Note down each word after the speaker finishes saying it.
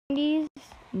90s,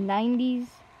 90s,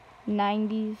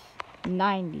 90s,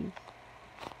 90s.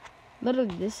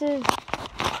 Literally, this is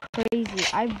crazy.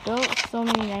 I built so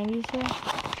many 90s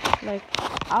here. Like,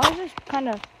 I was just kind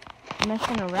of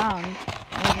messing around.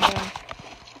 And,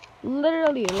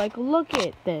 literally, like, look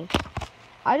at this.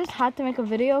 I just had to make a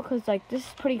video because, like, this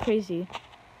is pretty crazy.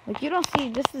 Like, you don't see,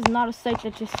 this is not a site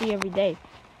that you see every day.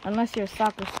 Unless you're a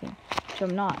soccer skin, which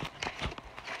I'm not.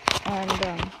 And,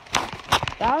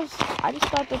 I just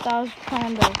thought that was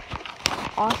kind of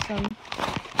awesome.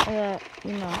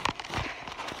 You know,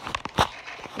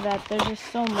 that there's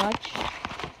just so much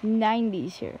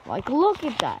 90s here. Like, look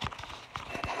at that.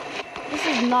 This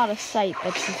is not a site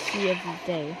that you see every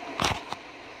day.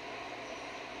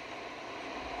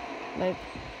 Like,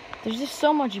 there's just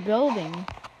so much building.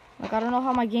 Like, I don't know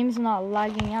how my game's not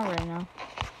lagging out right now.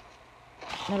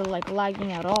 Not like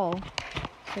lagging at all.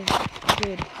 'Cause,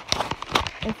 dude,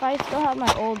 if I still had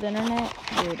my old internet,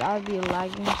 dude, I would be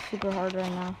lagging super hard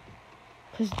right now.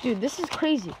 'Cause, dude, this is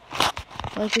crazy.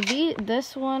 Like,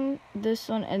 this one,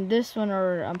 and this one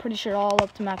are, I'm pretty sure, all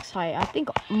up to max height. I think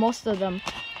most of them,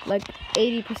 like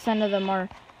 80% of them are,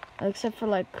 except for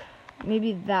like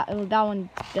maybe that one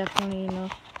definitely,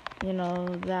 you know,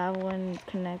 that one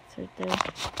connects right there.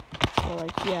 So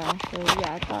like, yeah,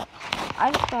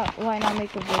 I just thought, why not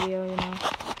make a video, you know,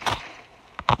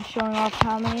 showing off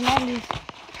how many 90s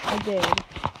I did.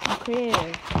 I'm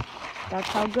creative. That's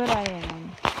how good I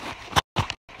am.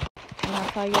 And that's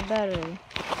how I get better.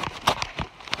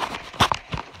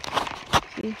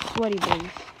 See? Sweaty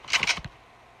boys.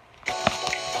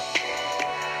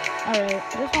 Alright,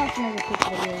 just want to make a quick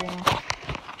video, you know.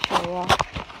 Show off.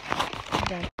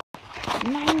 Then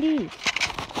 90s.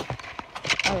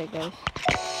 Alright, guys.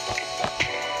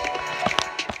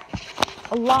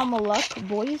 A llama luck,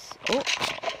 boys.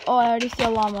 Oh, I already see a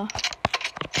llama.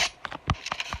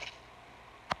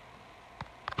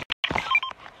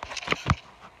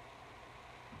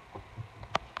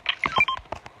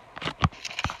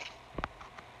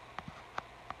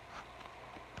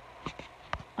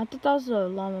 I thought that was a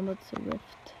llama, but it's a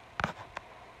rift.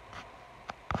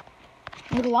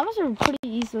 The llamas are pretty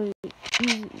easy.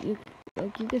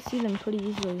 Like, you can see them pretty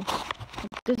easily.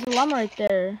 There's a llama right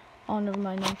there. Oh, never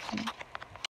mind.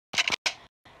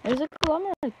 There's a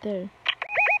llama right there.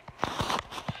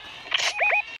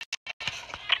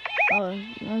 Oh,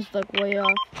 that's like way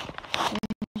off.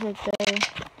 It's right there.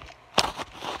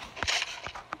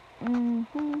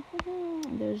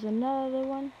 There's another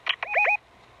one.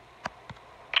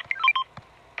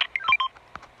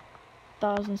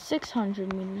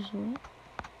 1,600 meters away.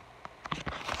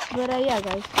 But yeah,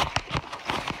 guys.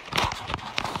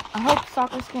 I hope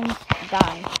soccer skins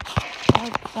die. I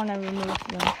hope Fortnite removes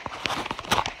them.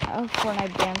 I hope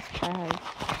Fortnite bans tryhards.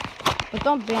 But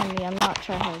don't ban me, I'm not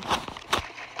tryhard.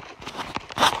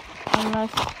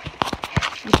 Unless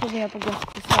you put me up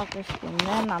against the soccer skin,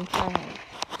 then I'm tryhard.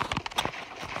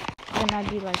 Then I'd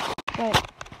be like, but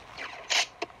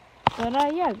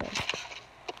yeah, guys.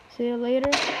 See you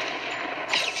later.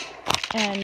 And